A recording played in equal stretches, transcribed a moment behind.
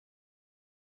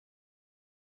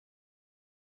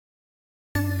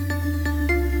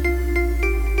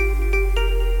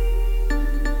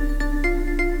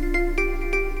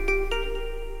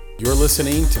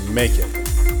listening to Make It,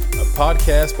 a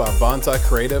podcast by Bonsai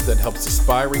Creative that helps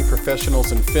aspiring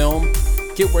professionals in film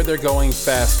get where they're going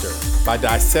faster by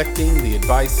dissecting the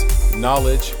advice,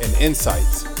 knowledge, and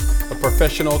insights of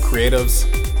professional creatives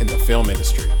in the film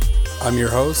industry. I'm your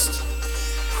host,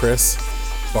 Chris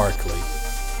Barkley.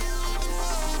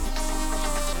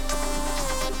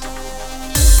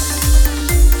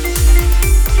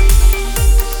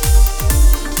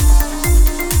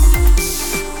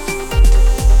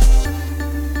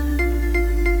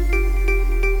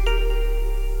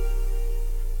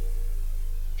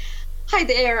 Hi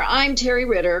there, I'm Terry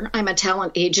Ritter. I'm a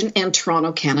talent agent in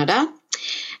Toronto, Canada.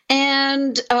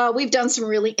 And we've done some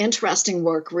really interesting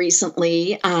work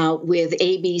recently with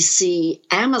ABC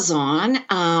Amazon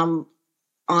on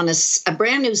a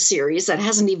brand new series that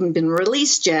hasn't even been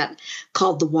released yet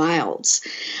called The Wilds.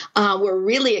 We're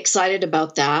really excited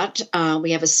about that.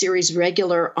 We have a series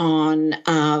regular on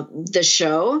the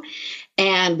show,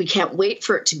 and we can't wait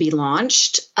for it to be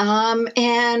launched.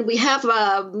 And we have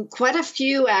quite a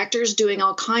few actors doing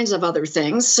all kinds of other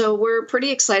things. So we're pretty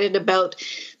excited about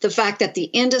the fact that the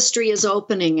industry is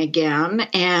opening again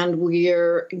and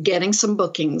we're getting some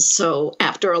bookings. So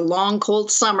after a long, cold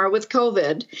summer with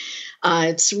COVID,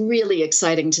 it's really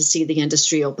exciting to see the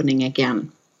industry opening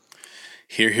again.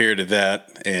 Hear to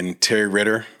that. And Terry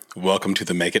Ritter, welcome to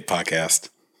the Make It podcast.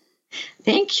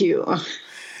 Thank you.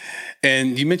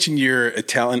 And you mentioned you're a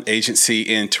talent agency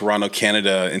in Toronto,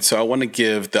 Canada. And so I want to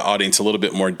give the audience a little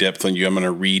bit more depth on you. I'm going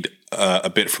to read a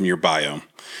bit from your bio.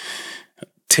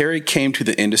 Terry came to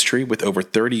the industry with over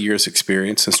 30 years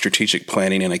experience in strategic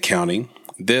planning and accounting.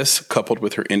 This, coupled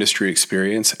with her industry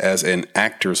experience as an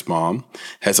actor's mom,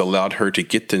 has allowed her to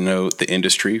get to know the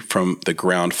industry from the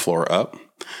ground floor up.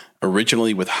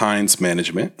 Originally with Hines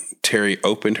Management, Terry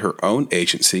opened her own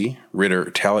agency, Ritter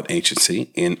Talent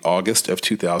Agency, in August of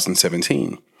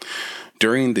 2017.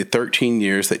 During the 13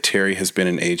 years that Terry has been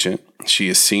an agent, she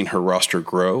has seen her roster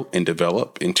grow and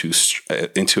develop into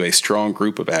a strong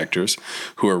group of actors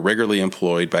who are regularly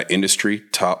employed by industry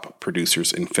top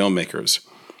producers and filmmakers.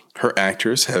 Her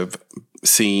actors can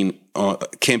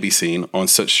be seen on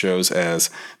such shows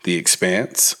as The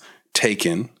Expanse,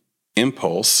 Taken,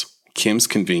 Impulse, Kim's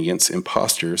Convenience,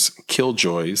 Imposters,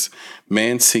 Killjoys,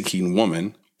 Man-Seeking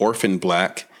Woman, Orphan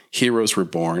Black, Heroes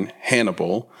Reborn,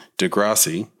 Hannibal,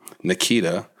 Degrassi,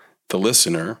 Nikita, The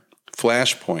Listener,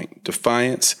 Flashpoint,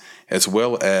 Defiance, as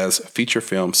well as feature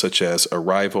films such as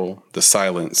Arrival, The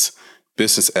Silence,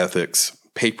 Business Ethics,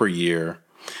 Paper Year,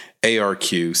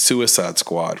 ARQ, Suicide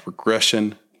Squad,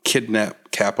 Regression,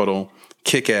 Kidnap Capital,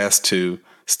 Kick-Ass 2,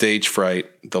 Stage Fright,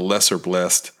 The Lesser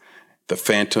Blessed, The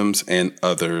Phantoms, and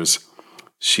others.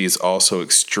 She is also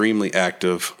extremely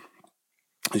active.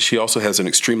 She also has an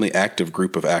extremely active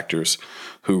group of actors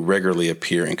who regularly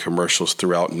appear in commercials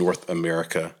throughout North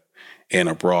America and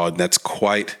abroad. That's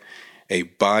quite a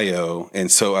bio.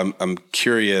 And so I'm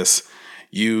curious,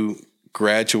 you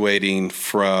graduating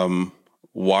from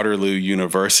Waterloo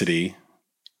University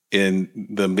in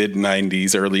the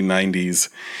mid-90s, early 90s,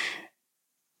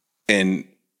 and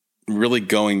really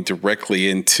going directly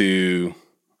into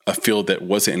a field that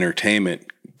wasn't entertainment,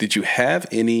 did you have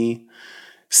any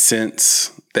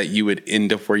sense that you would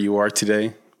end up where you are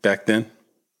today back then?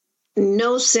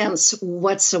 No sense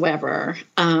whatsoever.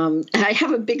 I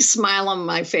have a big smile on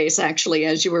my face, actually,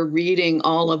 as you were reading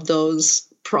all of those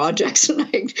projects. And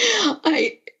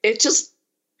it just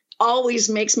always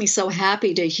makes me so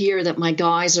happy to hear that my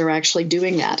guys are actually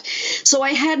doing that. So I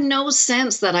had no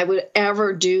sense that I would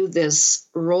ever do this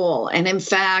role. And in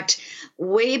fact,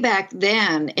 way back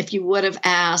then, if you would have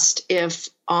asked if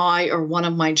I or one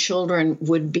of my children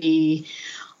would be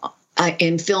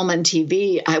in film and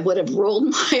TV, I would have rolled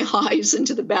my eyes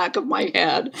into the back of my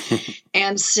head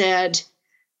and said,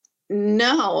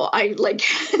 no, I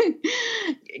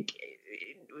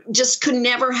just could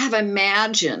never have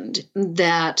imagined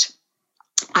that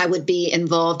I would be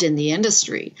involved in the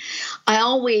industry. I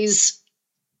always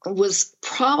was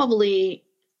probably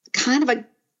kind of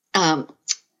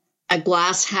a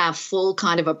glass half full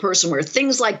kind of a person where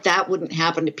things like that wouldn't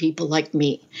happen to people like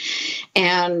me.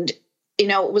 And,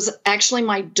 it was actually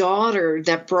my daughter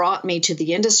that brought me to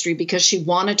the industry because she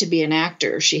wanted to be an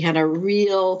actor. She had a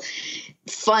real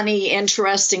funny,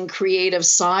 interesting, creative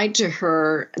side to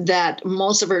her that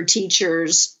most of her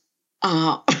teachers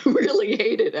really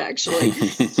hated, actually.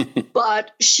 But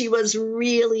she was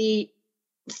really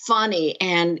funny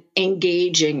and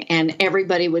engaging, and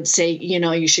everybody would say,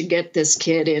 you should get this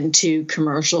kid into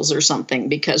commercials or something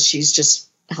because she's just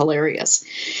hilarious.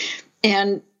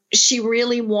 And she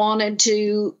really wanted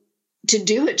to to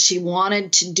do it. She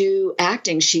wanted to do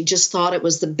acting. She just thought it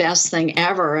was the best thing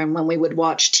ever. And when we would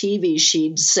watch TV,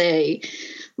 she'd say,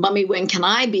 "Mommy, when can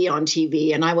I be on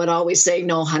TV?" And I would always say,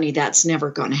 "No, honey, that's never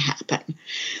going to happen."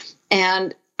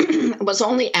 And it was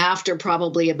only after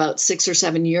probably about 6 or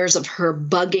 7 years of her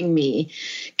bugging me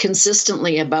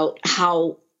consistently about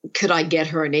how could I get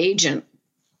her an agent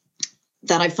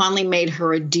that I finally made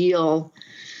her a deal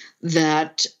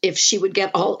that if she would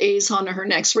get all A's on her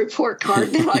next report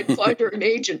card, that I'd find her an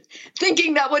agent,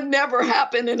 thinking that would never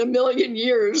happen in a million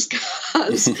years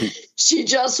because she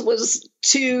just was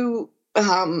too,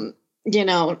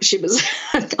 she was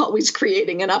always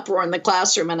creating an uproar in the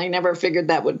classroom, and I never figured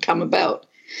that would come about.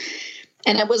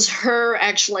 And it was her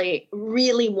actually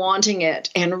really wanting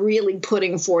it and really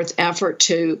putting forth effort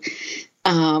to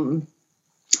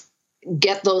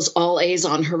get those all A's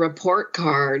on her report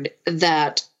card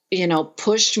that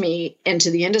pushed me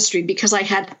into the industry, because I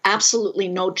had absolutely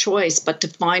no choice but to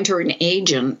find her an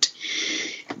agent,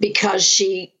 because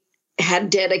she had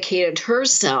dedicated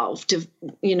herself to,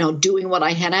 doing what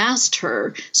I had asked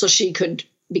her so she could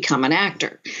become an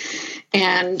actor.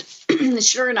 And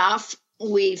sure enough,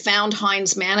 we found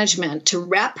Heinz Management to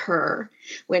rep her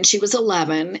when she was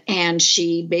 11, and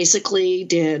she basically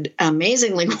did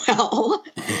amazingly well.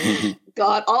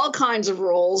 Got all kinds of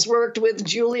roles, worked with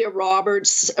Julia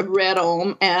Roberts, Red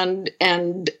Ohm, and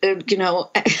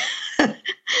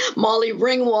Molly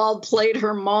Ringwald played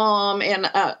her mom in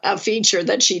a feature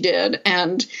that she did.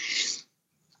 And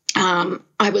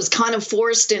I was kind of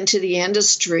forced into the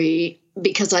industry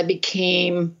because I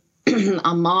became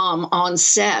a mom on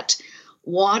set,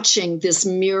 watching this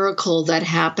miracle that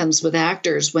happens with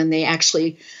actors when they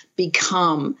actually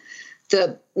become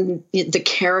the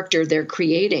character they're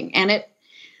creating. And it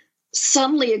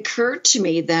suddenly occurred to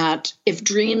me that if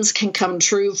dreams can come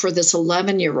true for this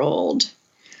 11-year-old,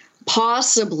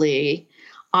 possibly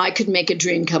I could make a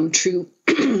dream come true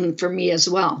for me as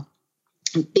well.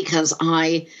 Because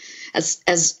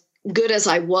as good as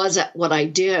I was at what I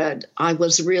did, I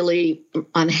was really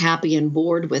unhappy and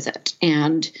bored with it.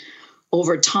 And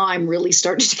over time, really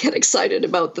started to get excited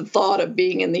about the thought of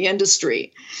being in the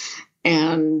industry.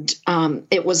 And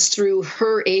it was through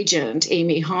her agent,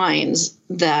 Amy Heinz,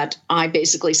 that I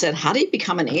basically said, "How do you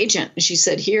become an agent?" And she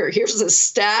said, here's a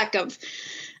stack of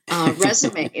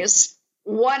resumes.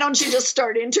 Why don't you just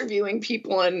start interviewing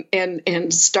people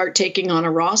and start taking on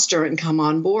a roster and come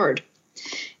on board?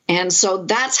 And so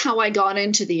that's how I got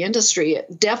into the industry.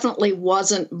 It definitely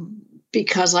wasn't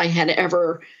because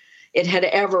it had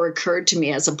ever occurred to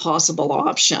me as a possible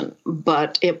option,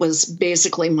 but it was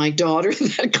basically my daughter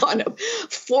that kind of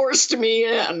forced me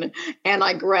in. And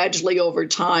I gradually, over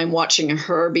time, watching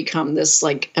her become this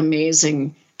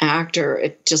amazing actor,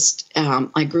 it just,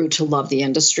 I grew to love the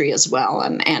industry as well,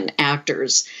 and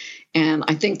actors. And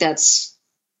I think that's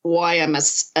why I'm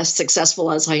as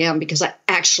successful as I am, because I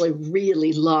actually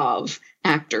really love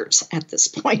actors at this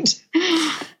point.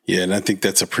 Yeah, and I think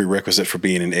that's a prerequisite for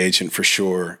being an agent for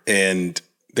sure. And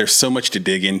there's so much to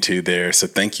dig into there. So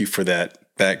thank you for that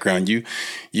background.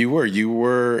 You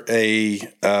were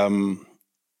an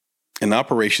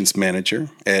operations manager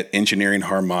at Engineering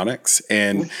Harmonics,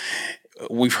 and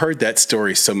we've heard that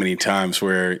story so many times,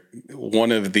 where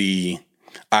one of the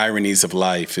ironies of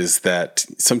life is that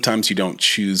sometimes you don't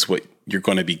choose what you're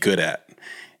going to be good at.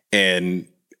 And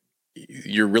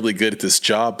you're really good at this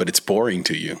job, but it's boring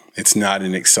to you. It's not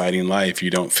an exciting life. You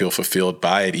don't feel fulfilled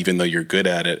by it, even though you're good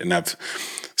at it. And I've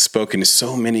spoken to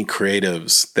so many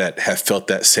creatives that have felt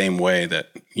that same way,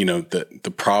 that,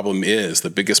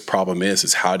 the biggest problem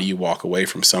is how do you walk away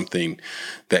from something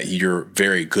that you're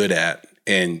very good at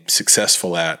and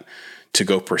successful at to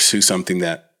go pursue something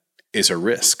that is a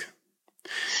risk.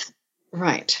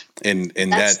 Right. And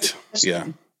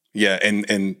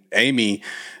Amy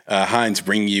Heinz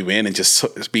bringing you in and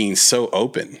just being so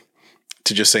open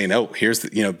to just saying, "Oh, here's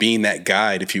being that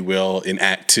guide, if you will, in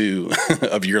Act 2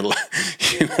 of your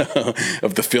life,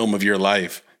 of the film of your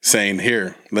life, saying,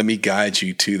 "Here, let me guide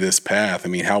you to this path." I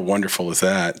mean, how wonderful is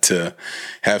that, to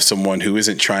have someone who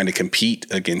isn't trying to compete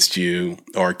against you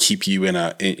or keep you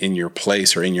in your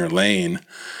place or in your lane,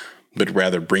 but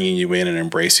rather bringing you in and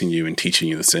embracing you and teaching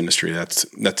you this industry. That's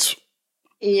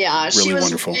yeah, really she was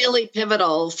wonderful. Really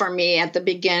pivotal for me at the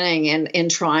beginning in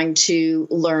trying to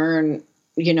learn,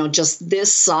 just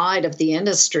this side of the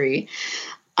industry.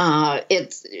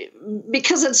 It's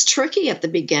because it's tricky at the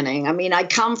beginning. I mean, I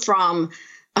come from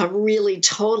a really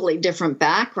totally different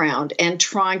background and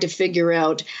trying to figure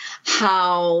out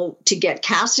how to get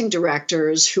casting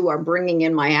directors who are bringing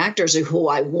in my actors or who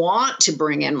I want to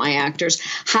bring in my actors.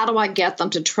 How do I get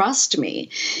them to trust me?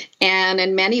 And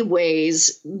in many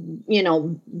ways,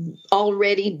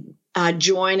 already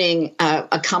joining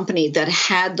a company that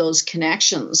had those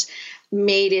connections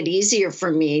made it easier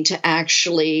for me to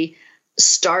actually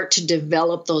start to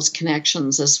develop those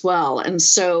connections as well. And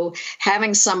so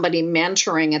having somebody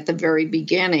mentoring at the very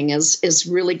beginning is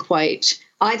really quite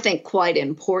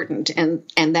important.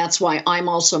 And that's why I'm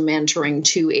also mentoring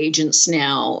 2 agents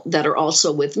now that are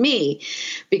also with me,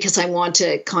 because I want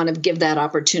to kind of give that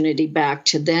opportunity back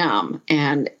to them.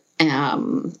 And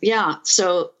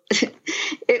so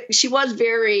she was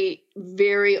very,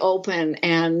 very open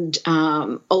and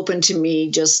open to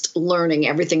me just learning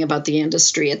everything about the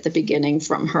industry at the beginning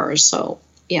from her. So,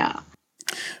 yeah.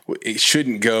 It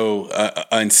shouldn't go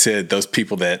unsaid, those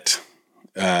people that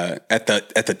at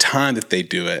the time that they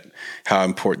do it, how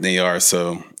important they are.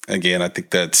 So, again, I think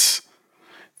that's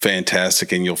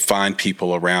fantastic. And you'll find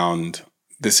people around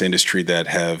this industry that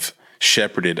have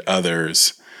shepherded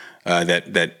others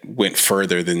that went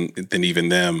further than even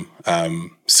them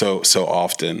so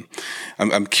often.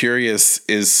 I'm curious,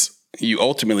 is you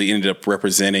ultimately ended up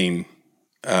representing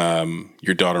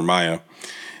your daughter Maya?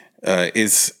 I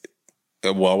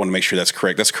want to make sure that's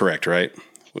correct. That's correct, right?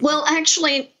 Well,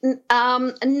 actually,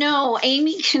 no.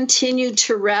 Amy continued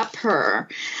to rep her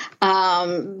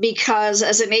because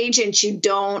as an agent, you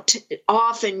don't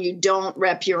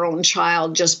rep your own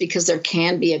child just because there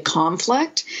can be a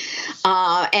conflict.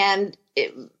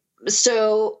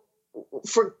 So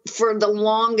for the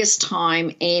longest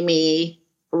time, Amy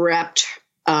repped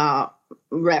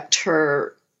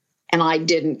her. And I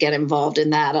didn't get involved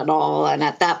in that at all. And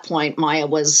at that point, Maya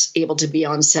was able to be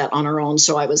on set on her own.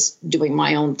 So I was doing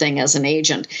my own thing as an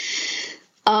agent.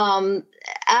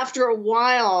 After a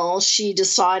while, she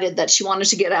decided that she wanted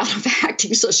to get out of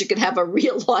acting so she could have a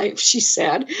real life, she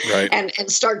said, right.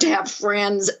 and start to have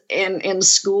friends in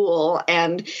school.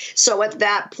 And so at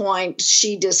that point,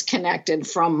 she disconnected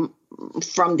from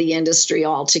the industry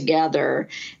altogether.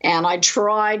 And I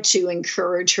tried to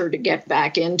encourage her to get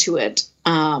back into it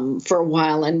for a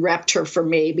while and repped her for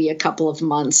maybe a couple of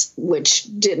months, which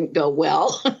didn't go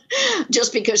well,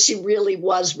 just because she really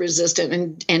was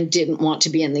resistant and didn't want to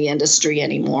be in the industry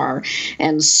anymore.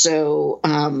 And so,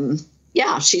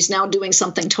 she's now doing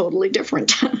something totally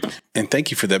different. And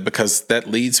thank you for that, because that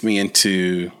leads me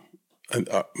into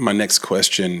my next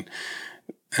question.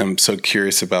 I'm so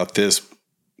curious about this.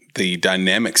 The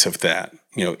dynamics of that,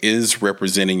 is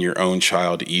representing your own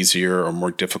child easier or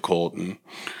more difficult,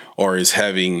 or is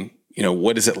having,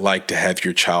 what is it like to have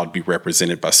your child be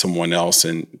represented by someone else,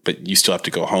 but you still have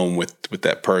to go home with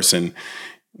that person,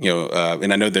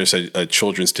 and I know there's a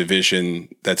children's division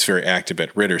that's very active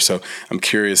at Ritter. So I'm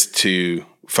curious to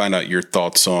find out your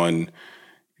thoughts on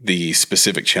the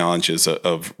specific challenges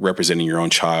of representing your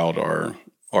own child,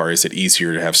 or is it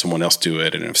easier to have someone else do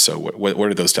it? And if so, what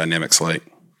are those dynamics like?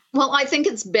 Well, I think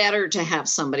it's better to have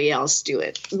somebody else do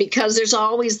it because there's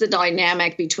always the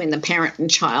dynamic between the parent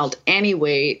and child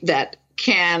anyway that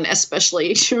can,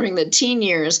 especially during the teen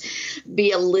years,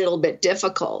 be a little bit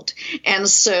difficult. And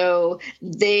so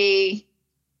they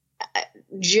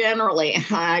generally,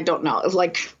 I don't know,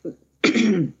 like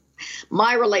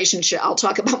my relationship, I'll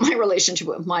talk about my relationship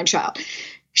with my child.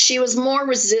 She was more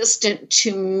resistant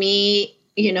to me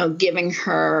giving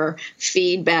her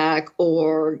feedback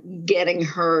or getting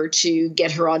her to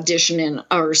get her audition in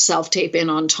or self-tape in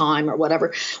on time or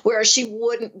whatever, whereas she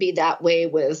wouldn't be that way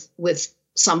with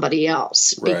somebody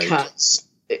else. Right. Because,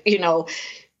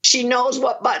 she knows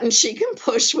what buttons she can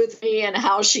push with me and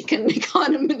how she can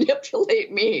kind of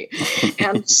manipulate me.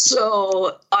 And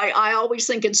so I always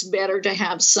think it's better to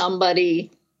have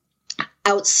somebody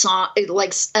outside,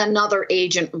 like another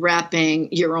agent repping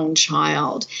your own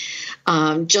child,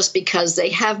 just because they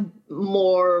have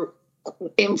more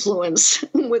influence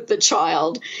with the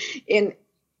child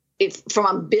from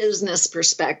a business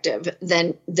perspective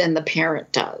than the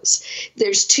parent does.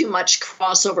 There's too much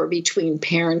crossover between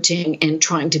parenting and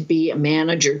trying to be a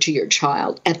manager to your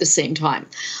child at the same time.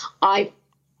 I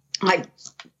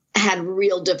had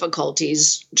real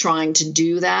difficulties trying to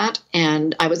do that.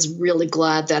 And I was really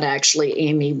glad that actually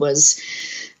Amy was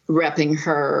repping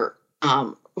her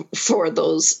for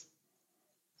those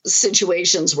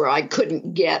situations where I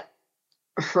couldn't get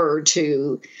her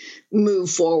to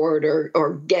move forward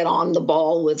or get on the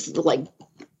ball with like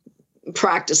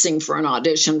practicing for an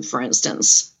audition, for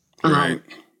instance. Right.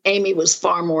 Amy was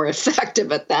far more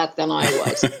effective at that than I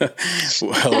was.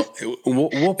 Well,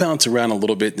 we'll bounce around a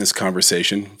little bit in this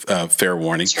conversation, fair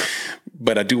warning. Sure.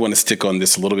 But I do want to stick on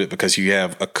this a little bit because you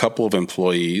have a couple of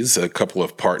employees, a couple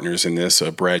of partners in this,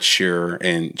 Brad Shearer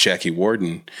and Jackie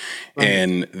Warden. Right.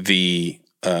 And the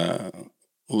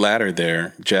latter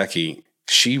there, Jackie,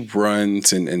 she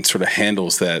runs and sort of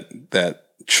handles that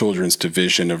children's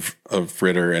division of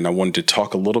Ritter. And I wanted to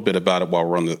talk a little bit about it while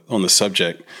we're on the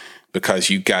subject, because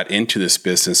you got into this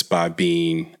business by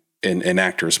being an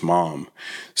actor's mom.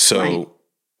 So right.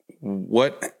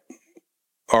 What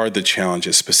are the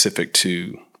challenges specific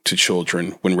to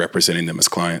children when representing them as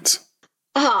clients?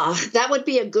 That would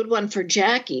be a good one for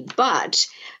Jackie. But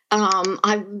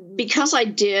because I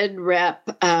did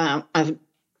rep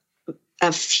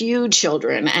a few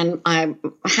children, and I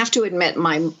have to admit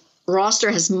my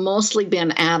roster has mostly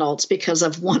been adults because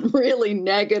of one really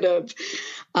negative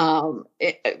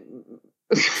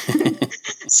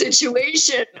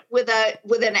situation with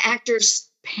an actor's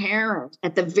parent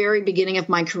at the very beginning of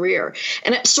my career.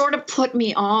 And it sort of put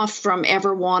me off from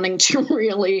ever wanting to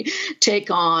really take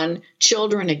on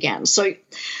children again. So,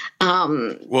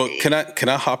 well, can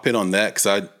I hop in on that?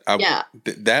 Because I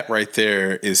that right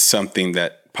there is something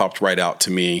that popped right out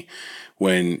to me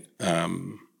when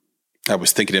I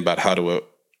was thinking about how to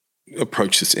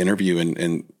approach this interview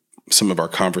and some of our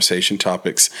conversation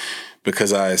topics,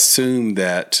 because I assume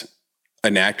that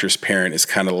an actor's parent is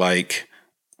kind of like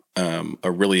a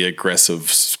really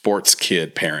aggressive sports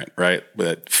kid parent, right?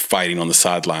 But fighting on the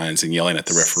sidelines and yelling at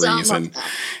the referees.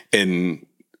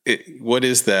 What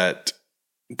is that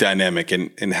dynamic,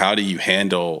 and how do you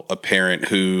handle a parent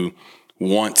who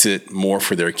wants it more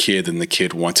for their kid than the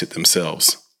kid wants it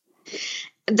themselves?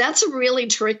 That's a really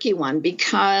tricky one,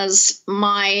 because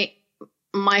my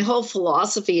whole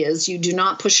philosophy is you do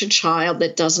not push a child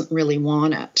that doesn't really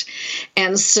want it.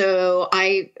 And so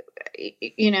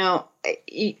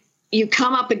you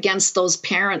come up against those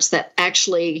parents that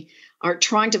actually are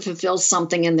trying to fulfill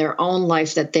something in their own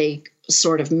life that they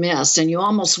sort of missed. And you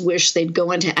almost wish they'd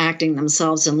go into acting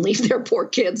themselves and leave their poor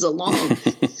kids alone.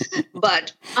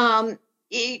 But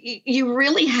you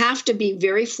really have to be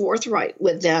very forthright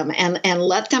with them and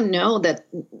let them know that,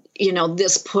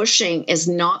 this pushing is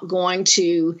not going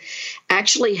to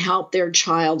actually help their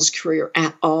child's career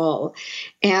at all.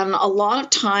 And a lot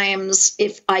of times,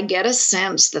 if I get a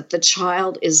sense that the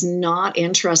child is not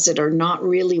interested or not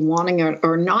really wanting it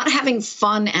or not having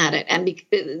fun at it, and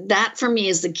that for me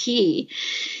is the key.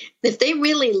 If they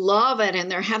really love it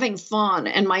and they're having fun,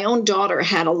 and my own daughter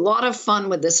had a lot of fun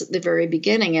with this at the very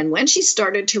beginning, and when she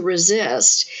started to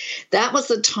resist, that was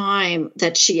the time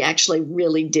that she actually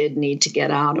really did need to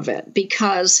get out of it.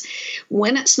 Because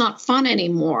when it's not fun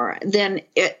anymore, then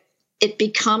it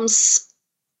becomes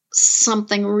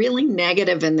something really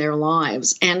negative in their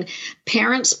lives. And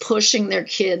parents pushing their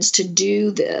kids to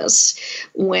do this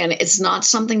when it's not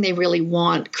something they really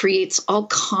want creates all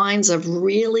kinds of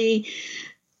really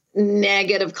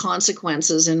negative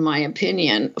consequences, in my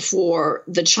opinion, for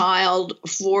the child,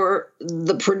 for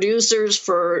the producers,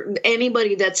 for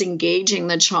anybody that's engaging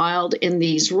the child in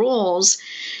these roles.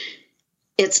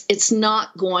 It's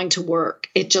not going to work.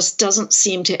 It just doesn't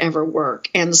seem to ever work.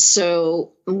 And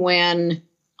so when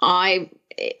I,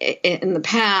 in the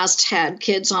past, had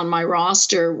kids on my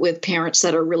roster with parents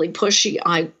that are really pushy,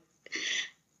 I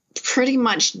pretty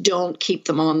much don't keep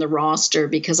them on the roster,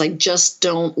 because I just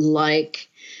don't like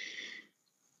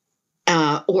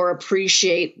or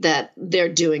appreciate that they're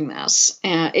doing this.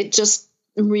 It just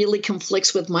really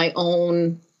conflicts with my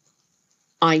own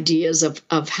ideas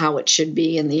of how it should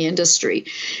be in the industry.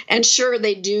 And sure,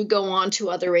 they do go on to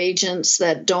other agents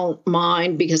that don't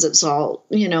mind, because it's all,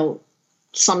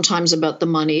 sometimes about the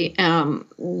money.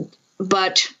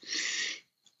 But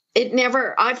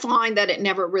I find that it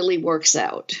never really works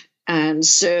out. And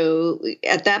so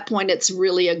at that point, it's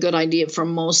really a good idea for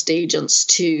most agents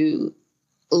to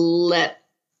let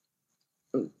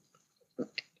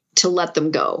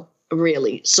them go,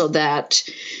 really, so that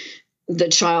the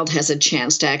child has a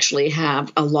chance to actually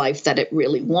have a life that it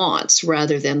really wants,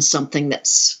 rather than something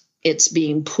it's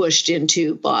being pushed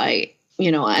into by,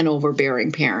 an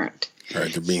overbearing parent.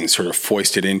 Right, they're being sort of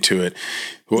foisted into it.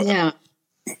 Yeah.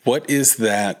 What is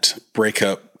that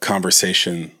breakup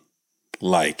conversation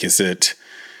like? Do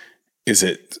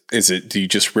you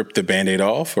just rip the Band-Aid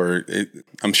off, or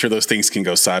I'm sure those things can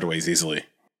go sideways easily.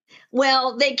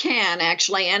 Well, they can,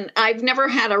 actually. And I've never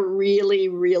had a really,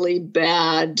 really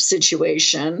bad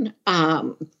situation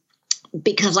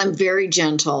because I'm very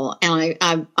gentle, and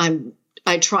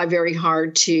I try very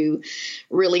hard to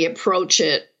really approach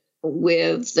it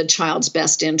with the child's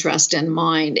best interest in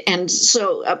mind. And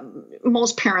so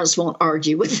most parents won't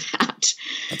argue with that.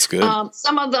 That's good.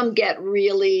 Some of them get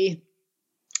really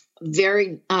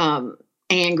very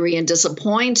angry and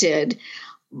disappointed.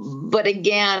 But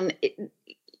again,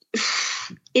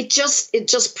 it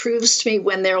just proves to me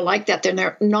when they're like that,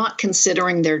 they're not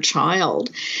considering their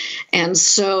child. And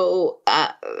so,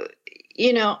 I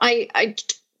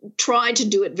try to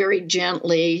do it very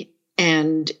gently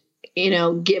and,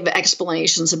 give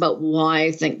explanations about why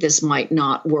I think this might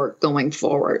not work going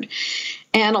forward.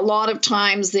 And a lot of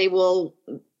times they will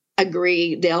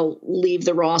agree, they'll leave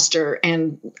the roster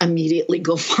and immediately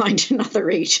go find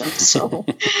another agent. So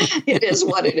it is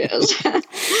what it is.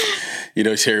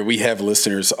 Terry, we have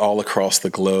listeners all across the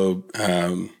globe,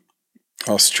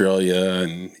 Australia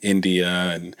and India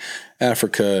and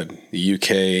Africa, and the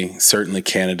UK, certainly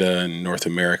Canada and North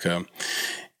America.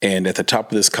 And at the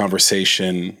top of this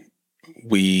conversation,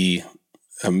 we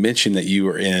mentioned that you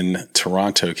were in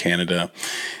Toronto, Canada.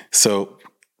 So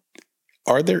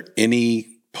are there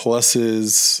any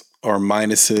pluses or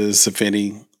minuses, if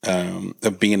any,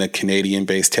 of being a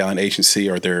Canadian-based talent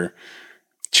agency? Are there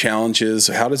challenges?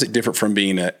 How does it differ from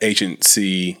being an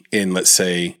agency in, let's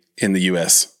say, in the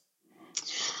U.S.?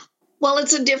 Well,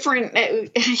 it's a different,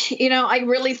 I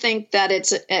really think that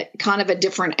it's a kind of a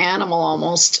different animal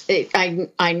almost.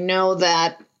 I know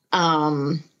that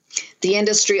the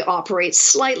industry operates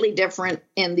slightly different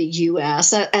in the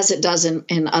U.S. as it does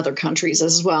in other countries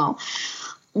as well.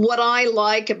 What I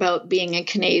like about being a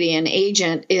Canadian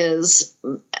agent is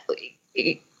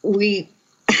we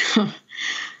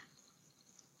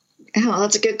Oh,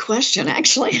 that's a good question,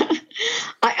 actually.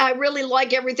 I really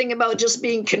like everything about just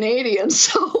being Canadian.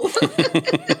 So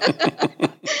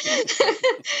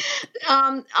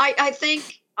I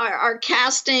think our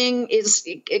casting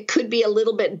it could be a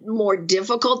little bit more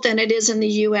difficult than it is in the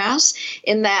U.S.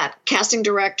 in that casting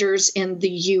directors in the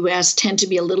U.S. tend to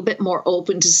be a little bit more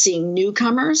open to seeing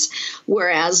newcomers,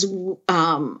 whereas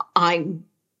I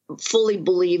fully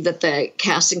believe that the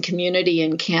casting community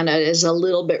in Canada is a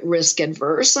little bit risk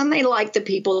adverse, and they like the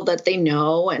people that they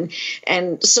know.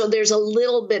 And so there's a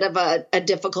little bit of a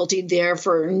difficulty there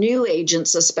for new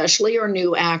agents, especially, or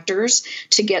new actors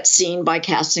to get seen by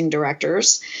casting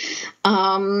directors.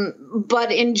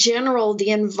 But in general,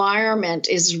 the environment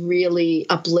is really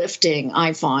uplifting,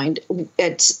 I find.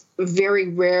 It's very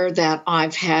rare that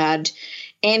I've had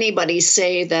anybody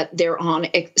say that their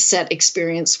on-set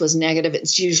experience was negative.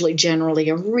 It's usually generally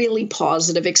a really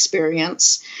positive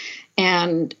experience.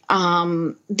 And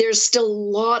there's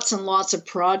still lots and lots of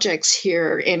projects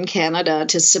here in Canada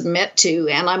to submit to,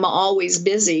 and I'm always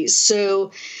busy.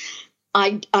 So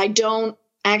I don't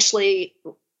actually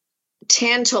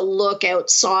tend to look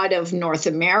outside of North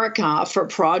America for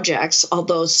projects,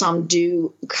 although some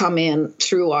do come in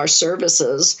through our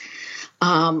services.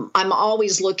 I'm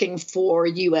always looking for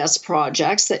U.S.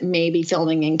 projects that may be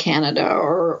filming in Canada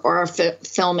or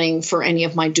filming for any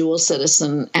of my dual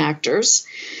citizen actors.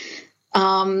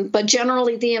 But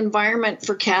generally, the environment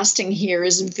for casting here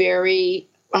is very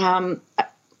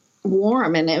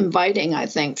warm and inviting, I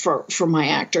think, for my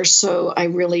actors. So I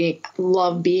really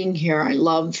love being here. I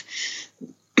love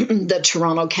the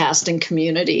Toronto casting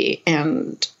community,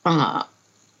 and I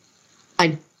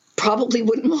probably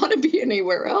wouldn't want to be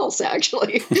anywhere else,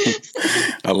 actually.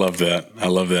 I love that.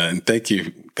 And thank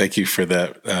you for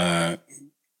that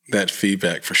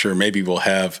feedback, for sure. Maybe we'll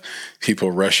have people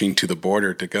rushing to the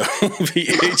border to go be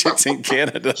agents in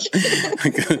Canada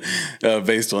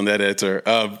based on that answer.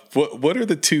 What are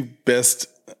the two best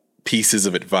pieces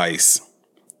of advice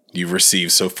you've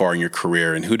received so far in your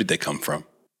career, and who did they come from?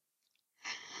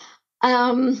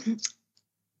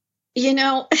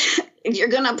 You're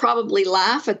going to probably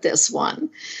laugh at this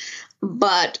one,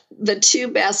 but the two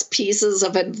best pieces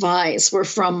of advice were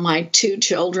from my two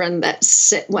children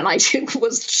when I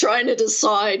was trying to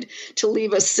decide to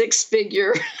leave a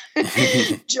 6-figure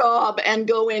job and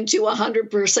go into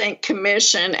 100%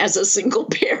 commission as a single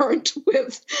parent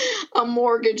with a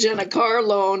mortgage and a car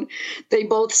loan. They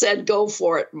both said, "Go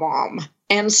for it, Mom."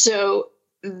 And so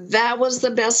that was the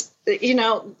best,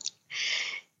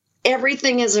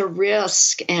 everything is a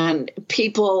risk, and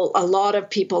a lot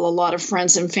of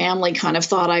friends and family kind of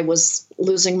thought I was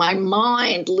losing my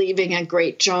mind, leaving a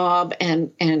great job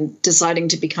and deciding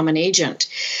to become an agent.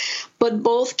 But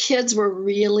both kids were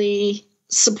really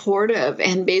supportive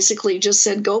and basically just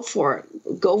said, go for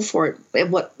it.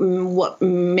 What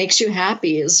makes you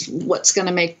happy is what's going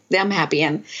to make them happy.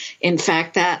 And in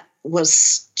fact, that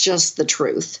was just the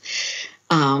truth.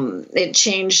 It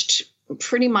changed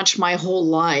pretty much my whole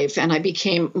life. And I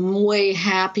became way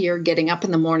happier getting up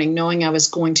in the morning knowing I was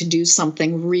going to do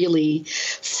something really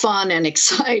fun and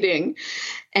exciting.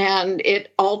 And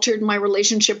it altered my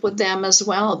relationship with them as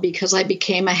well because I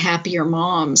became a happier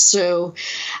mom. So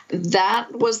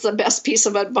that was the best piece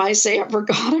of advice I ever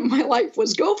got in my life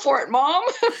was go for it, Mom.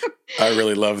 I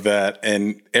really love that.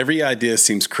 And every idea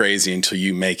seems crazy until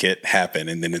you make it happen.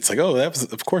 And then it's like, oh,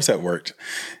 of course that worked.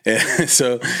 And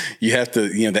so you have to,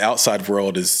 the outside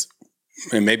world is,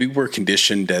 and maybe we're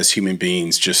conditioned as human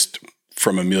beings just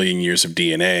from a million years of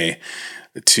DNA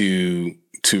to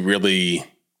really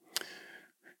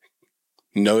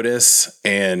notice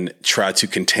and try to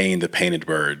contain the painted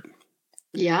bird.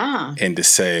 Yeah. And to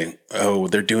say, oh,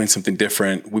 they're doing something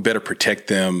different. We better protect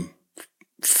them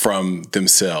from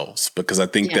themselves. Because I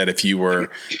think that if you were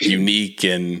unique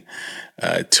and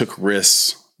took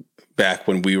risks back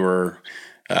when we were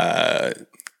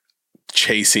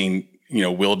chasing,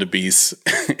 wildebeest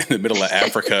in the middle of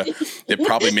Africa, it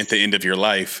probably meant the end of your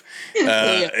life.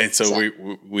 And so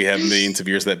we have millions of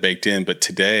years of that baked in. But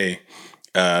today,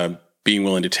 being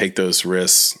willing to take those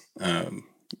risks,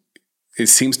 it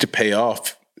seems to pay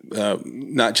off,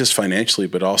 not just financially,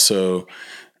 but also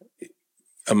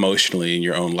emotionally in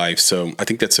your own life. So I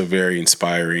think that's a very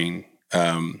inspiring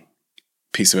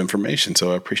piece of information.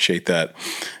 So I appreciate that.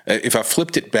 If I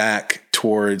flipped it back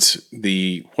towards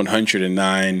the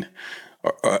 109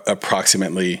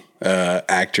 approximately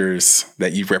actors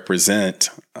that you represent,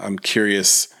 I'm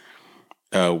curious,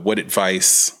 what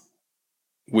advice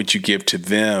would you give to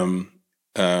them,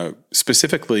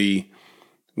 specifically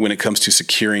when it comes to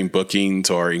securing bookings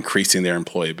or increasing their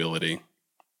employability?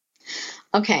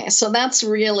 Okay, so that's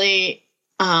really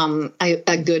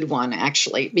a good one,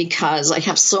 actually, because I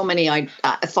have so many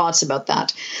thoughts about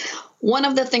that. One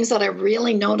of the things that I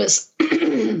really notice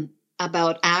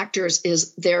about actors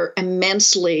is they're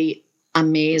immensely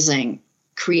amazing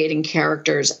creating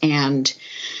characters and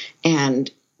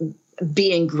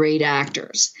being great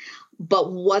actors.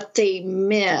 But what they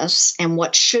miss and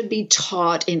what should be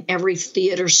taught in every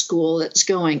theater school that's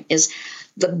going is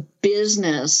the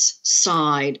business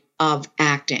side of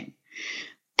acting,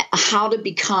 how to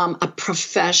become a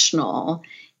professional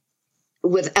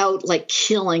without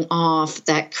killing off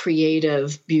that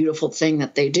creative, beautiful thing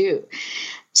that they do.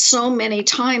 So many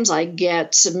times I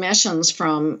get submissions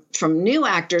from new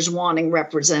actors wanting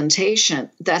representation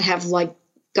that have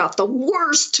got the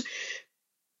worst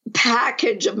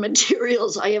package of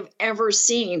materials I have ever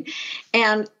seen.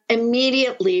 And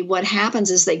immediately what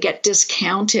happens is they get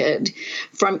discounted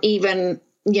from even,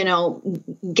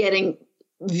 getting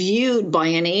viewed by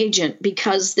an agent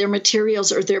because their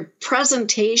materials or their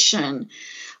presentation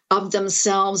of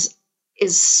themselves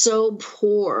is so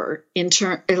poor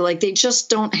they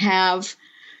just don't have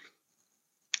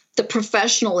the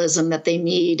professionalism that they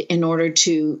need in order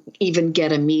to even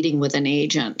get a meeting with an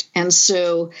agent. And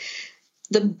so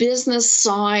the business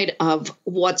side of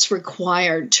what's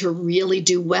required to really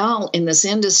do well in this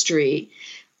industry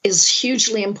is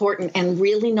hugely important and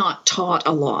really not taught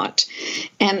a lot.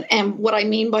 And what I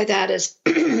mean by that is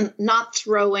not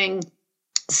throwing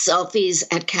selfies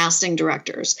at casting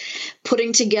directors,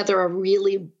 putting together a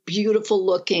really beautiful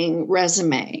looking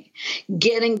resume,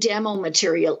 getting demo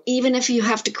material, even if you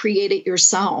have to create it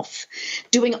yourself,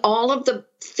 doing all of the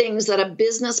things that a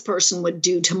business person would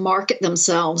do to market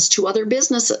themselves to other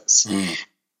businesses.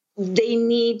 They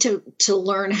need to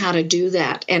learn how to do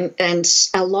that. And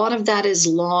a lot of that is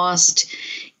lost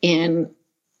in,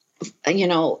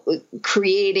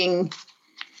 creating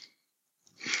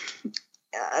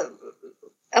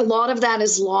a lot of that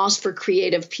is lost for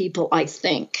creative people, I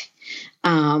think.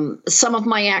 Some of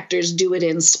my actors do it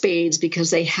in spades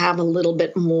because they have a little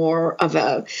bit more of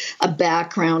a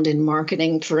background in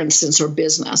marketing, for instance, or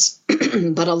business,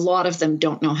 but a lot of them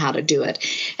don't know how to do it.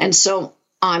 And so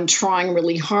I'm trying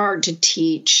really hard to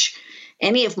teach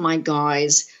any of my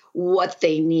guys what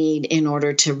they need in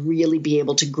order to really be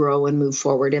able to grow and move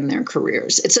forward in their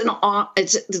careers. It's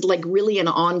really an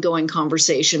ongoing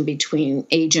conversation between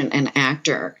agent and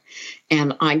actor.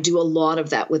 And I do a lot of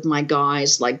that with my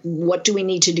guys. What do we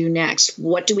need to do next?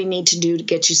 What do we need to do to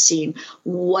get you seen?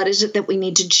 What is it that we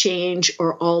need to change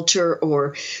or alter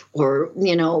or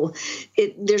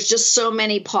there's just so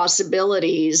many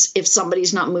possibilities if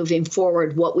somebody's not moving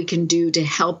forward, what we can do to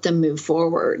help them move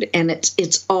forward. And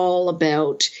it's all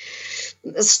about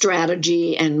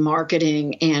strategy and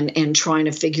marketing and trying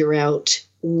to figure out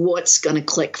what's going to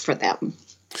click for them.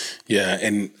 Yeah.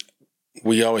 And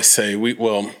we always say,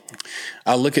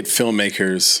 I look at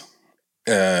filmmakers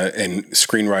and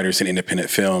screenwriters in independent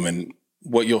film, and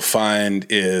what you'll find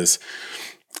is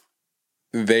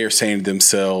they are saying to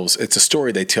themselves, it's a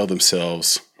story they tell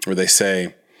themselves where they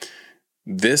say,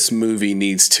 this movie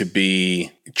needs to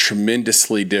be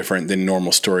tremendously different than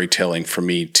normal storytelling for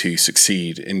me to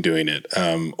succeed in doing it.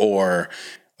 Or,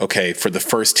 okay, for the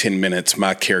first 10 minutes,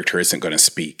 my character isn't going to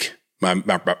speak. My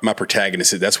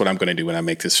protagonist, that's what I'm going to do when I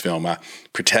make this film. My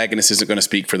protagonist isn't going to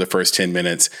speak for the first 10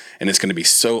 minutes, and it's going to be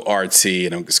so artsy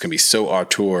and it's going to be so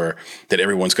auteur that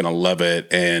everyone's going to love it,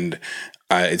 and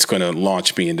it's going to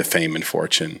launch me into fame and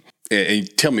fortune.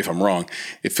 And tell me if I'm wrong.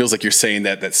 It feels like you're saying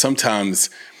that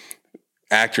sometimes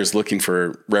actors looking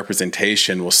for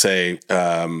representation will say,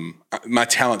 my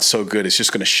talent's so good, it's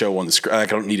just going to show on the screen. I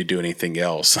don't need to do anything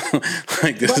else.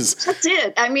 That's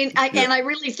it. I mean, and I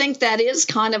really think that is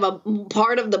kind of a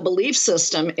part of the belief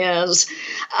system is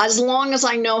as long as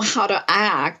I know how to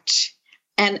act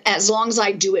and as long as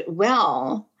I do it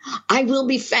well, I will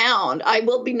be found. I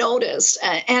will be noticed.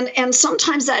 And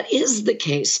sometimes that is the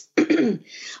case.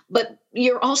 But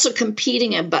you're also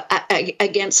competing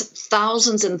against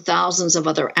thousands and thousands of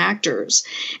other actors.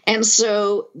 And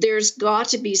so there's got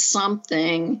to be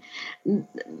something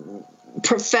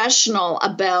professional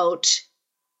about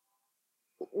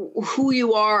who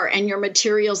you are and your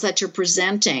materials that you're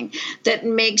presenting that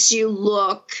makes you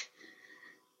look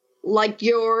like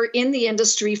you're in the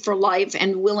industry for life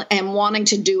and wanting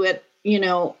to do it,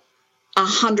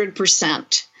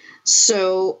 100%.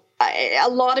 So a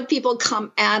lot of people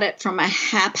come at it from a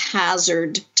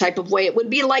haphazard type of way. It would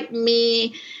be like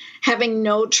me having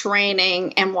no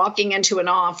training and walking into an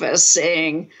office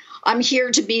saying, I'm here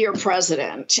to be your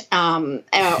president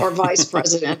or vice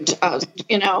president,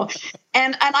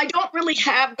 and I don't really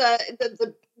have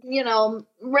the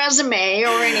resume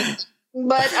or anything.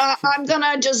 But I'm going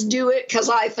to just do it because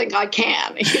I think I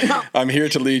can. I'm here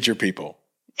to lead your people.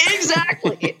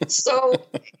 Exactly. So,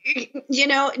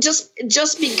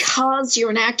 just because you're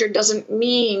an actor doesn't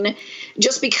mean,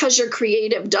 just because you're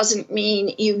creative doesn't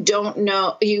mean you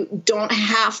don't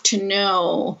have to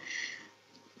know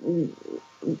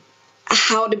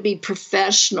how to be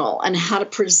professional and how to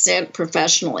present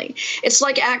professionally. It's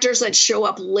like actors that show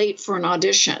up late for an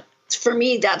audition. For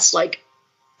me, that's like,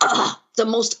 the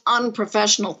most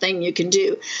unprofessional thing you can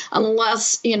do,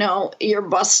 unless, you're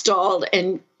bus stalled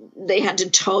and they had to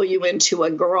tow you into a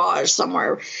garage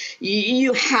somewhere.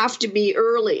 You have to be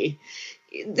early.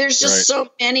 There's just so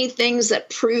many things that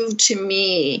prove to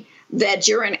me that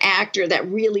you're an actor that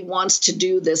really wants to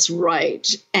do this right.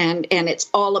 And it's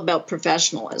all about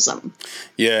professionalism.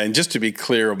 Yeah. And just to be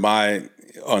clear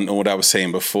on what I was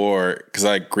saying before, because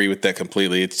I agree with that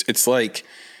completely. It's like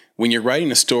when you're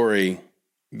writing a story,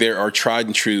 there are tried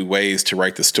and true ways to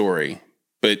write the story,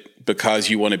 but because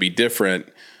you want to be different,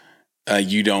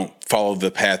 you don't follow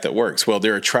the path that works. Well,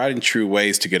 there are tried and true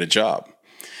ways to get a job,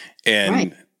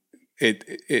 and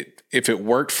if it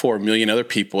worked for a million other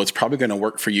people, it's probably going to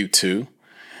work for you too.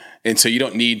 And so you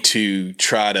don't need to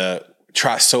try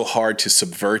so hard to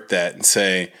subvert that and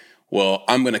say, well,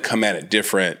 I'm going to come at it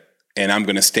different and I'm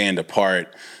going to stand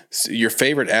apart. So your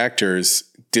favorite actors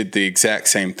did the exact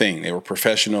same thing. They were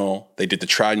professional. They did the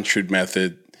tried and true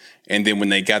method. And then when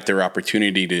they got their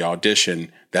opportunity to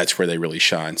audition, that's where they really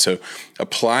shine. So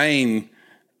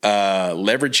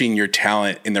leveraging your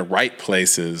talent in the right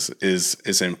places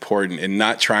is important, and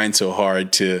not trying so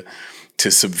hard to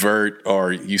subvert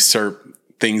or usurp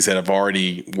things that have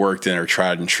already worked and are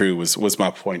tried and true was my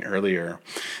point earlier.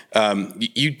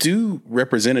 You do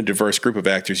represent a diverse group of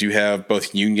actors. You have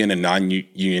both union and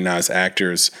non-unionized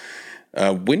actors.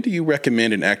 When do you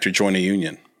recommend an actor join a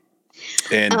union?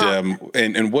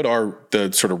 And what are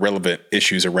the sort of relevant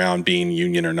issues around being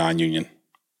union or non-union?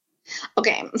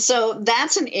 Okay, so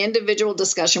that's an individual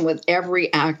discussion with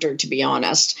every actor, to be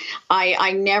honest.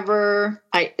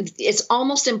 It's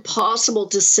almost impossible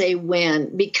to say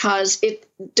when, because it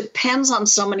depends on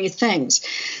so many things.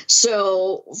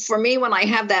 So for me, when I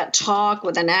have that talk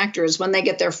with an actor is when they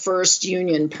get their first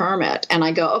union permit, and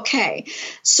I go, okay,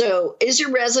 so is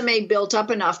your resume built up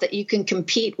enough that you can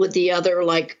compete with the other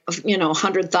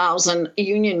 100,000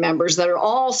 union members that are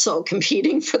also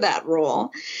competing for that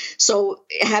role? So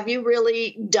have you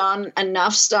really done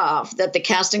enough stuff that the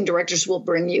casting directors will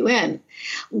bring you in?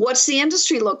 What's the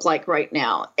industry look like right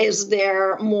now? Is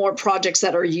there more projects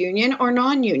that are union or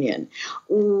non-union?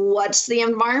 What's the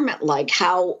environment like?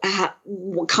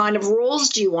 What kind of roles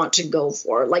do you want to go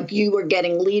for? Like, you were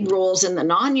getting lead roles in the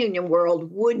non-union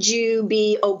world. Would you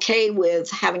be okay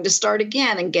with having to start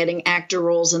again and getting actor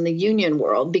roles in the union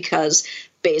world? Because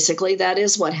basically that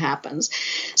is what happens.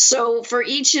 So for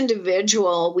each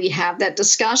individual, we have that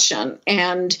discussion.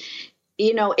 And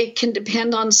it can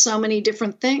depend on so many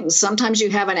different things. Sometimes you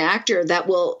have an actor that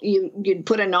you'd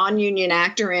put a non-union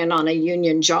actor in on a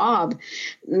union job,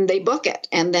 and they book it.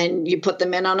 And then you put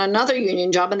them in on another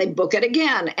union job and they book it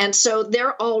again. And so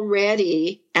they're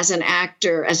already, as an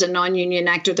actor, as a non-union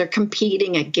actor, they're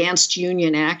competing against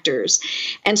union actors.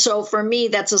 And so for me,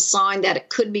 that's a sign that it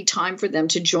could be time for them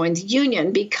to join the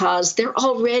union, because they're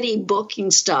already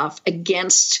booking stuff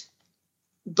against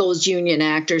those union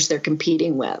actors they're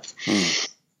competing with.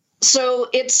 So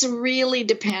it's really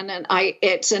dependent.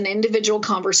 It's an individual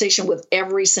conversation with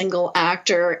every single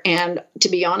actor. And to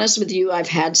be honest with you, I've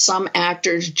had some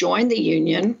actors join the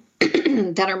union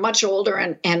that are much older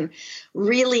and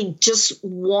really just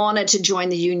wanted to join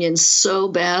the union so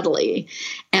badly.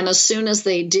 And as soon as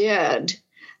they did,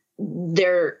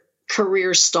 their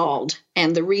career stalled.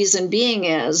 And the reason being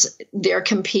is they're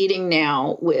competing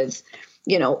now with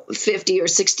 50 or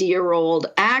 60-year-old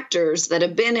actors that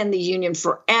have been in the union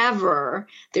forever.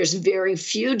 There's very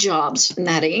few jobs in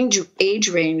that age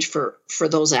range for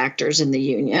those actors in the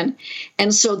union.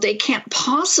 And so they can't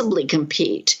possibly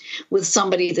compete with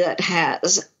somebody that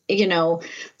has,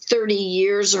 30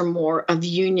 years or more of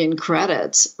union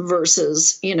credits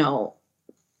versus,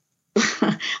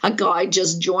 a guy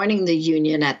just joining the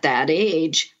union at that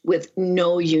age with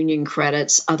no union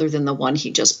credits other than the one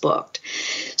he just booked.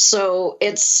 So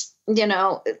it's,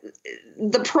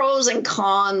 the pros and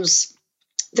cons.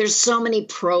 There's so many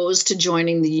pros to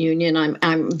joining the union.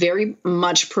 I'm very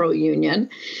much pro-union.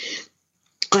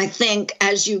 I think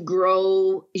as you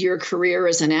grow your career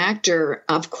as an actor,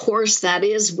 of course, that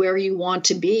is where you want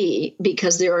to be,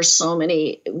 because there are so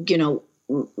many,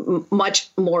 much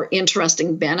more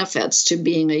interesting benefits to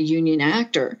being a union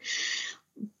actor.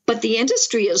 But the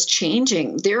industry is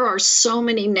changing. There are so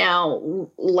many now,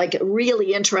 like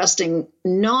really interesting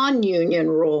non-union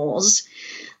roles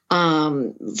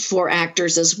for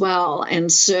actors as well. And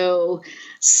so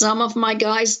some of my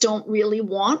guys don't really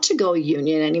want to go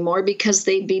union anymore, because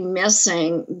they'd be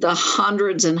missing the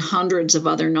hundreds and hundreds of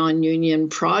other non-union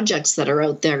projects that are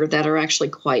out there that are actually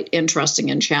quite interesting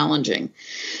and challenging.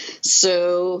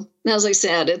 So, as I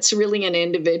said, it's really an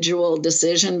individual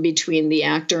decision between the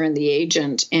actor and the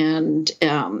agent. And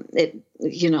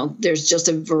there's just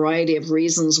a variety of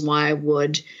reasons why I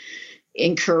would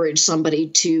encourage somebody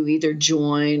to either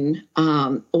join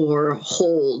or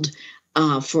hold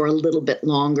for a little bit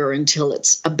longer until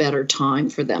it's a better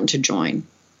time for them to join.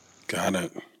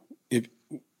 Got it.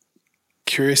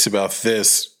 Curious about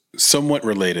this, somewhat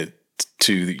related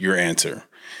to your answer,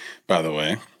 by the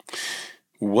way.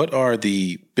 What are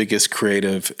the biggest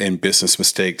creative and business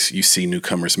mistakes you see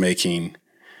newcomers making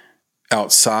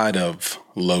outside of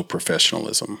low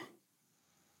professionalism?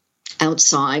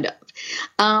 Outside.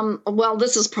 Well,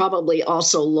 this is probably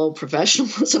also low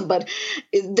professionalism, but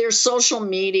their social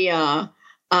media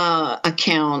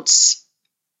accounts,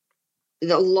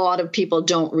 a lot of people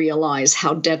don't realize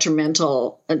how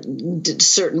detrimental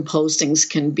certain postings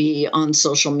can be on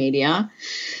social media.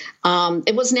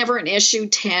 It was never an issue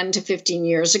 10 to 15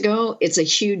 years ago. It's a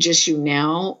huge issue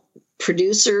now.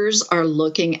 Producers are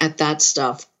looking at that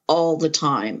stuff all the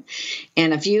time.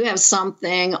 And if you have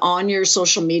something on your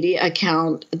social media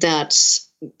account that's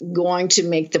going to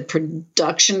make the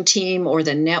production team or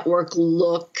the network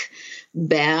look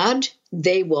bad,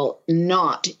 they will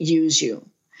not use you.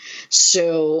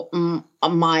 So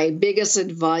my biggest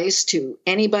advice to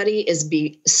anybody is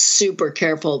be super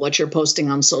careful what you're posting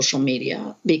on social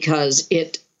media, because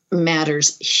it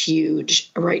matters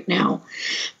huge right now.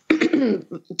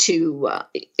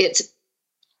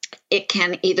 It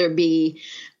can either be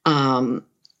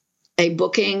a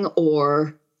booking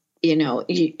or,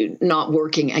 not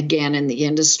working again in the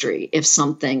industry. If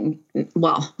something,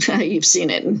 well, you've seen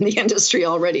it in the industry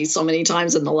already so many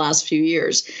times in the last few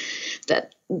years,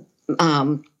 that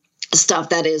stuff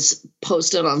that is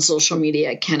posted on social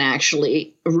media can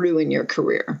actually ruin your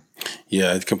career.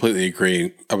 Yeah, I completely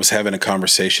agree. I was having a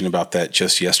conversation about that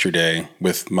just yesterday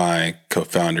with my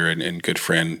co-founder and good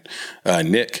friend,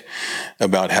 Nick,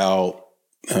 about how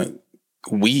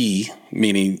we,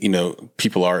 meaning,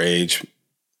 people our age,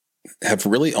 have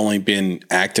really only been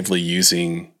actively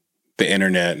using the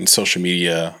internet and social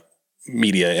media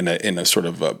in a sort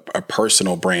of a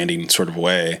personal branding sort of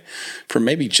way for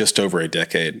maybe just over a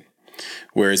decade.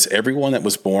 Whereas everyone that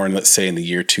was born, let's say in the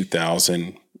year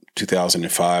 2000,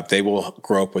 2005, they will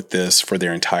grow up with this for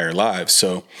their entire lives.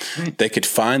 So they could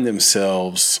find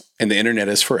themselves, and the internet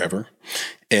is forever,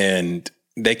 and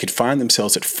they could find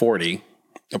themselves at 40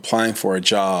 applying for a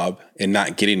job and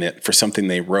not getting it for something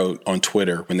they wrote on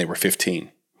Twitter when they were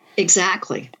 15.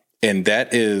 Exactly. And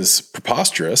that is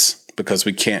preposterous, because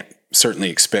we can't certainly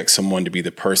expect someone to be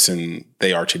the person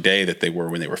they are today that they were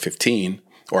when they were 15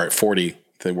 or at 40.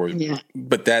 They were,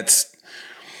 but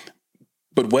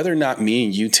whether or not me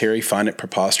and you, Terry, find it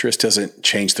preposterous doesn't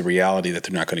change the reality that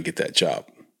they're not going to get that job.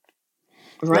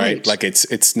 Right? Like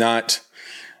it's not,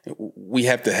 we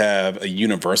have to have a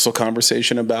universal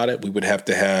conversation about it. We would have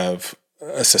to have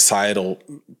a societal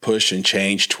push and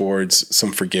change towards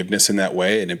some forgiveness in that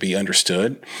way, and it'd be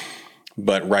understood.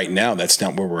 But right now, that's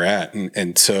not where we're at.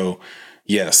 And so,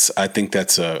 yes, I think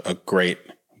that's a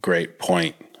great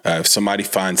point. If somebody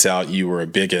finds out you were a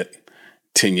bigot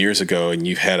 10 years ago and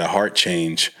you've had a heart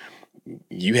change,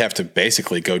 you have to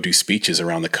basically go do speeches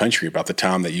around the country about the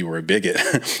time that you were a bigot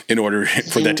in order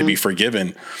for that to be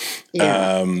forgiven.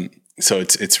 Yeah. So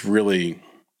it's really,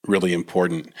 really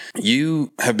important.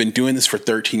 You have been doing this for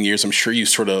 13 years. I'm sure you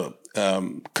sort of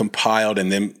compiled,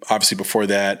 and then obviously before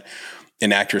that,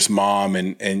 An Actor's Mom,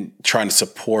 and trying to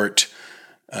support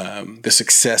the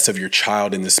success of your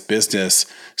child in this business.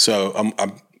 So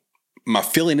my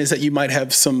feeling is that you might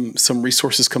have some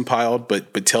resources compiled,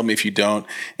 but tell me if you don't.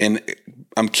 And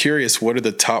I'm curious, what are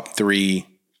the top 3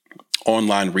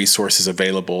 online resources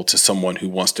available to someone who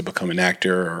wants to become an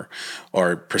actor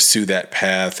or pursue that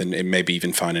path and maybe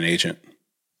even find an agent?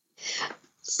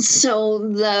 So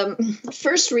the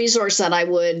first resource that I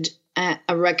would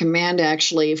recommend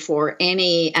actually for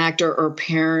any actor or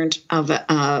parent of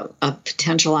a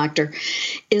potential actor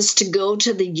is to go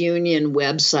to the union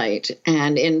website.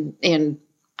 And in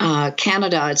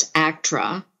Canada, it's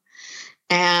ACTRA.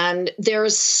 And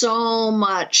there's so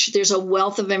much, there's a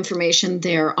wealth of information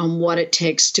there on what it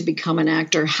takes to become an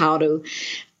actor, how to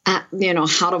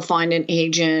find an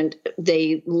agent.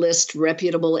 They list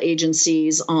reputable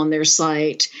agencies on their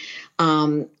site.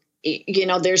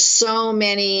 There's so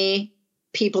many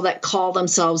people that call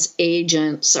themselves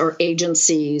agents or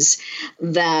agencies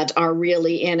that are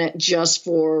really in it just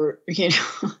for,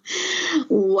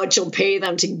 what you'll pay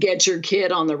them to get your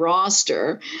kid on the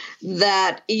roster,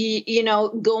 that,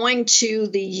 going to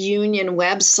the union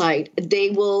website, they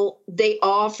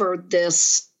offer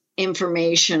this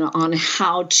information on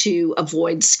how to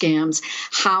avoid scams,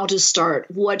 how to start,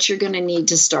 what you're going to need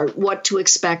to start, what to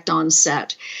expect on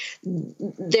set.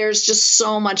 There's just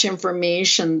so much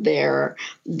information there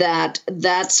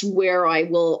that's where I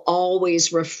will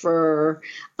always refer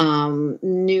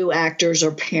new actors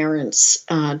or parents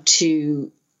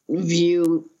to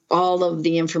view all of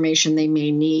the information they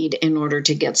may need in order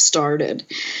to get started.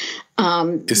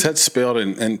 Is that spelled,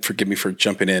 and forgive me for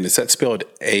jumping in, is that spelled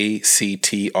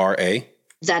ACTRA?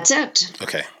 That's it.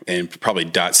 Okay. And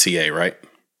probably .ca, right?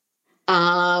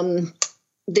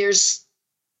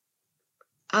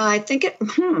 I think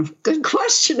good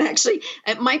question, actually.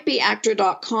 It might be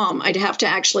actor.com. I'd have to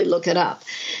actually look it up.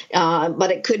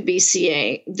 But it could be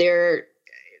CA.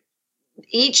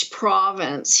 Each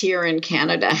province here in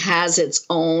Canada has its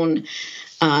own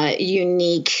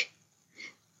unique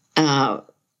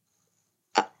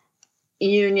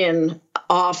union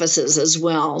offices as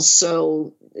well.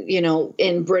 So,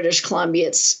 in British Columbia,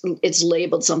 it's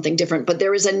labeled something different, but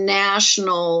there is a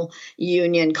national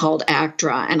union called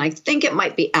ACTRA, and I think it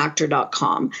might be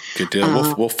actor.com. Good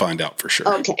deal. We'll find out for sure.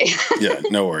 Okay. Yeah,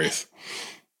 no worries.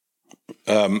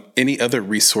 Any other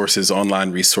resources,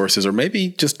 online resources, or maybe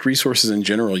just resources in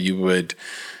general you would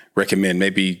recommend?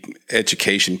 Maybe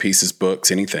education pieces,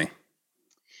 books, anything?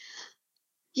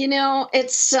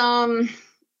 It's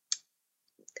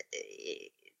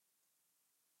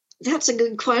that's a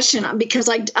good question, because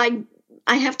I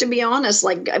have to be honest,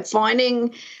 like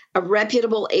finding a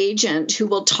reputable agent who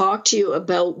will talk to you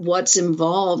about what's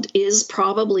involved is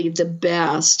probably the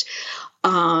best.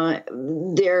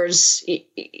 There's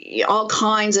all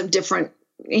kinds of different,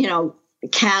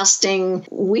 casting.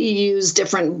 We use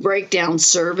different breakdown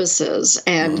services,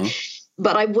 and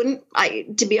but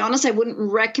to be honest, I wouldn't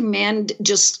recommend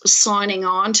just signing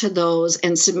on to those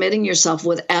and submitting yourself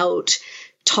without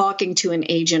talking to an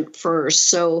agent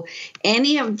first. So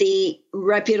any of the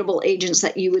reputable agents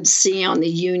that you would see on the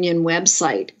union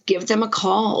website, give them a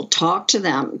call, talk to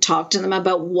them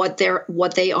about what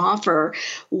they offer,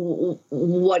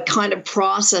 what kind of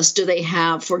process do they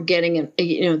have for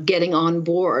getting on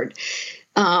board.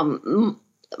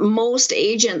 Most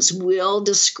agents will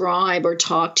describe or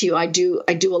talk to you. I do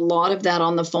a lot of that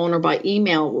on the phone or by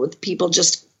email with people,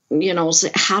 just say,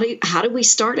 how do we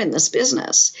start in this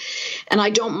business? And I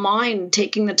don't mind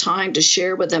taking the time to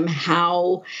share with them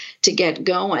how to get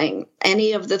going.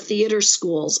 Any of the theater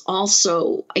schools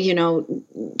also,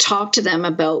 talk to them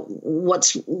about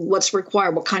what's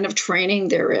required, what kind of training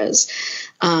there is.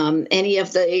 Any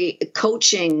of the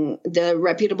coaching, the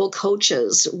reputable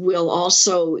coaches will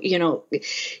also,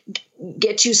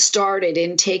 get you started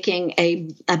in taking a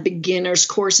beginner's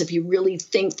course. If you really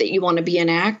think that you want to be an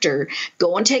actor,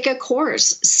 go and take a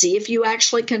course. See if you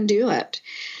actually can do it.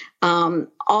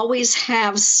 Always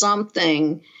have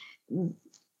something,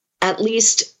 at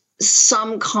least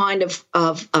some kind of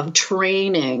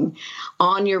training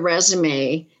on your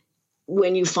resume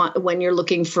when you're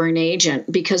looking for an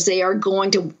agent, because they are going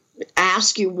to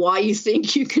ask you why you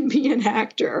think you can be an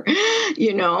actor,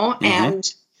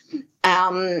 and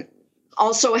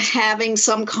also having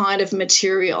some kind of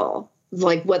material,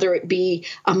 like whether it be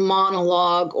a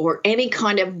monologue or any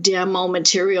kind of demo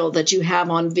material that you have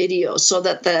on video, so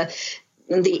that the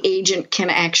agent can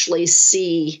actually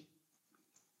see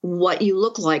what you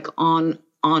look like on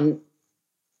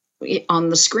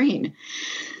the screen.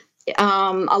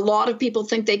 A lot of people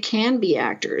think they can be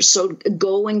actors, so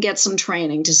go and get some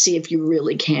training to see if you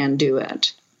really can do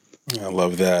it. I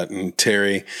love that. And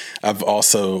Terry, I've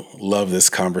also loved this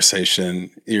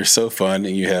conversation. You're so fun,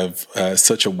 and you have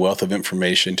such a wealth of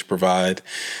information to provide.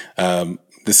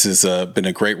 This has been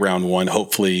a great round one.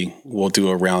 Hopefully we'll do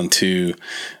a round two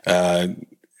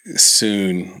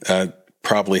soon.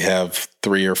 Probably have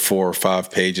 3 or 4 or 5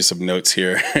 pages of notes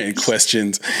here and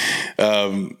questions.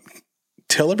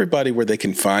 Tell everybody where they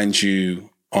can find you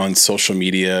on social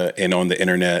media and on the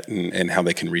internet, and how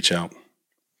they can reach out.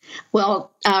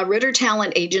 Well, Ritter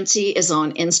Talent Agency is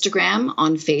on Instagram,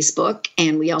 on Facebook,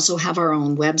 and we also have our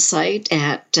own website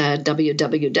at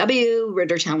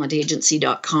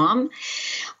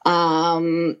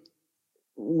www.rittertalentagency.com.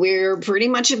 We're pretty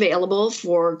much available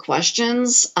for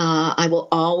questions. I will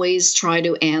always try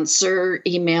to answer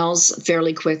emails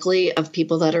fairly quickly of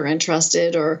people that are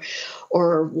interested or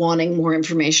wanting more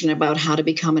information about how to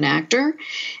become an actor.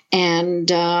 And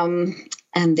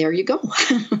there you go.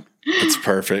 That's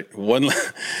perfect. One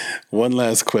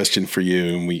last question for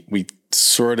you. And we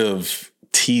sort of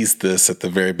teased this at the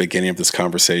very beginning of this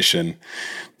conversation,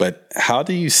 but how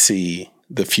do you see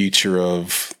the future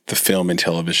of the film and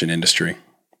television industry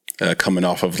coming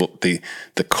off of the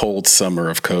cold summer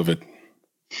of COVID?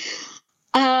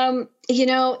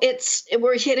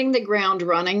 We're hitting the ground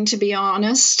running, to be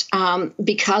honest,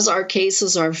 because our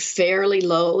cases are fairly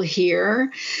low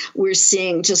here. We're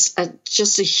seeing just a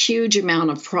huge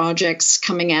amount of projects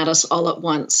coming at us all at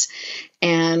once.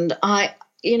 And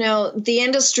the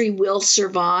industry will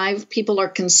survive. People are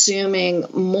consuming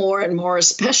more and more,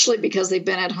 especially because they've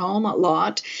been at home a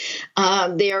lot.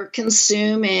 They are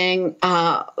consuming,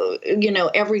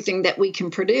 everything that we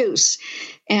can produce.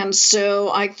 And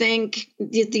so I think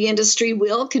the industry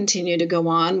will continue to go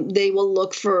on. They will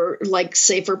look for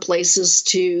safer places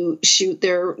to shoot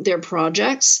their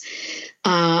projects.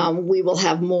 We will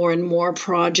have more and more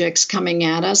projects coming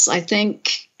at us. I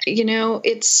think,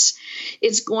 it's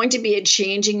going to be a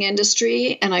changing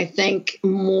industry, and I think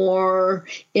more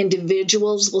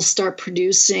individuals will start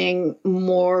producing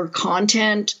more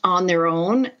content on their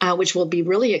own, which will be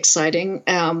really exciting.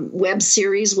 Web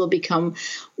series will become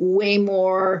way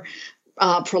more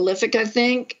prolific, I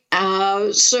think.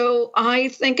 So I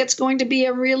think it's going to be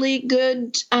a really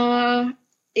good,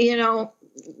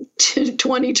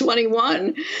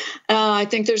 2021. I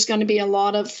think there's going to be a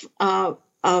lot of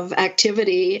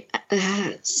activity,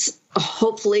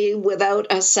 hopefully without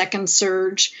a second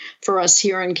surge for us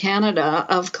here in Canada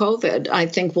of COVID. I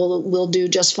think we'll do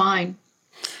just fine.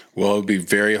 Well, it'll be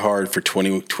very hard for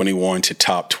 2021 to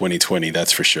top 2020.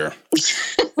 That's for sure.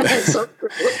 That's so true.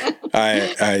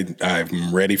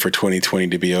 I'm ready for 2020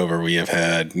 to be over. We have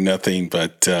had nothing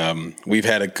but, we've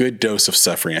had a good dose of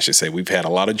suffering, I should say. We've had a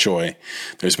lot of joy.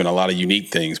 There's been a lot of unique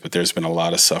things, but there's been a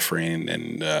lot of suffering.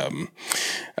 And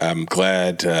I'm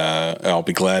glad, I'll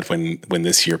be glad when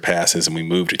this year passes and we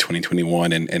move to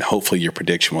 2021, and hopefully your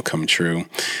prediction will come true.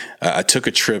 I took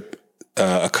a trip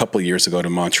a couple of years ago to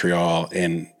Montreal,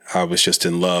 and I was just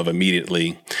in love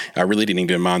immediately. I really didn't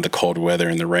even mind the cold weather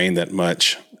and the rain that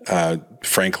much,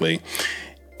 frankly.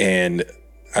 And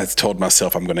I told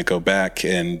myself I'm going to go back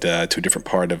and to a different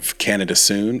part of Canada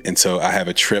soon. And so I have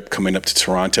a trip coming up to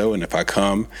Toronto. And if I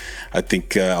come, I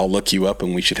think I'll look you up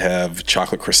and we should have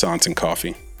chocolate croissants and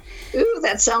coffee. Ooh,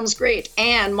 that sounds great.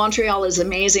 And Montreal is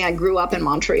amazing. I grew up in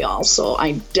Montreal, so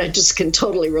I just can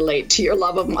totally relate to your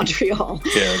love of Montreal.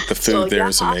 Yeah, the food there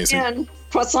is amazing. And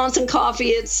croissants and coffee,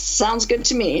 it sounds good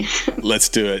to me. Let's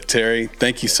do it. Terry,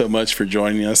 thank you so much for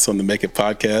joining us on the Make It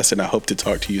podcast, and I hope to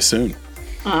talk to you soon.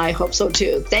 I hope so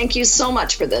too. Thank you so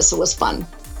much for this. It was fun.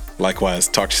 Likewise.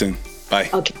 Talk to you soon. Bye.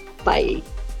 Okay. Bye.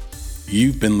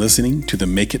 You've been listening to the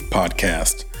Make It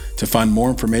Podcast. To find more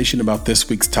information about this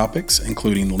week's topics,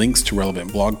 including links to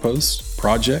relevant blog posts,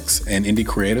 projects, and indie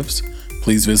creatives,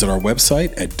 please visit our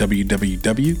website at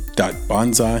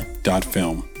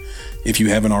www.bonsai.film. If you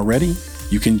haven't already,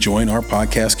 you can join our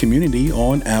podcast community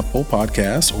on Apple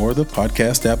Podcasts or the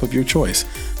podcast app of your choice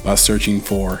by searching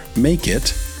for Make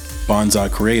It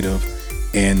Bonsai Creative,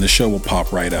 and the show will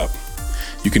pop right up.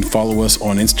 You can follow us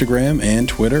on Instagram and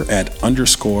Twitter at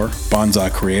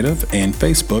 _Bonsai Creative and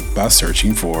Facebook by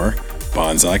searching for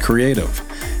Bonsai Creative.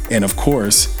 And of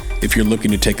course, if you're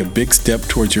looking to take a big step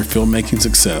towards your filmmaking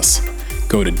success,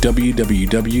 go to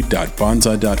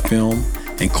www.bonsai.film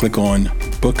and click on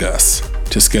Book Us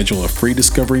to schedule a free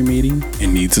discovery meeting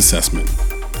and needs assessment.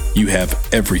 You have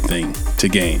everything to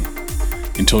gain.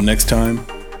 Until next time,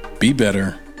 be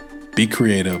better, be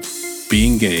creative, be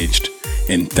engaged,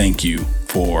 and thank you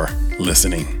for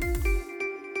listening.